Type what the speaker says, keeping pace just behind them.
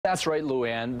That's right,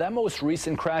 Luann. That most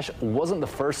recent crash wasn't the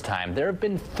first time. There have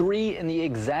been 3 in the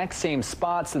exact same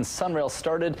spot since SunRail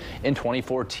started in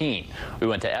 2014. We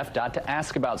went to FDOT to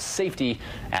ask about safety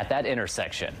at that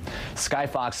intersection.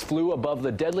 Skyfox flew above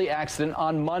the deadly accident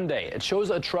on Monday. It shows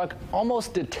a truck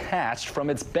almost detached from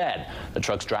its bed. The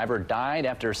truck's driver died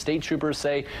after state troopers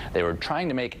say they were trying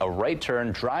to make a right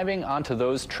turn driving onto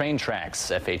those train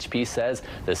tracks. FHP says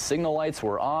the signal lights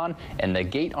were on and the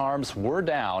gate arms were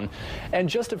down. And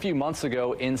just a few months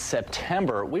ago in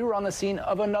September, we were on the scene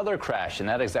of another crash in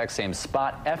that exact same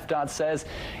spot. FDOT says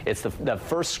it's the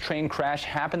first train crash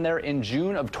happened there in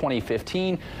June of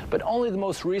 2015, but only the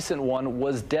most recent one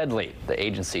was deadly. The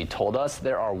agency told us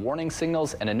there are warning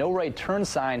signals and a no right turn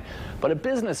sign, but a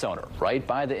business owner right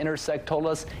by the intersect told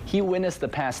us he witnessed the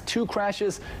past 2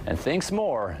 crashes and thinks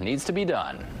more needs to be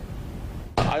done.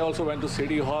 I also went to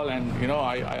City Hall and,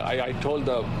 I told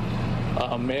the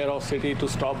mayor of city to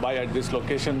stop by at this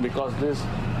location because this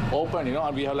open,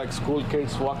 we have like school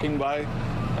kids walking by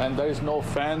and there is no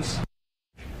fence.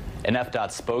 An FDOT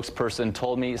spokesperson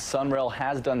told me SunRail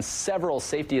has done several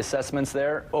safety assessments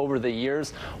there over the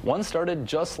years. One started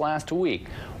just last week.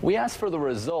 We asked for the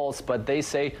results, but they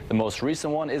say the most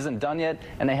recent one isn't done yet,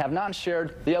 and they have not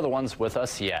shared the other ones with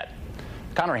us yet.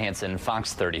 Connor Hansen,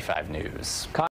 Fox 35 News.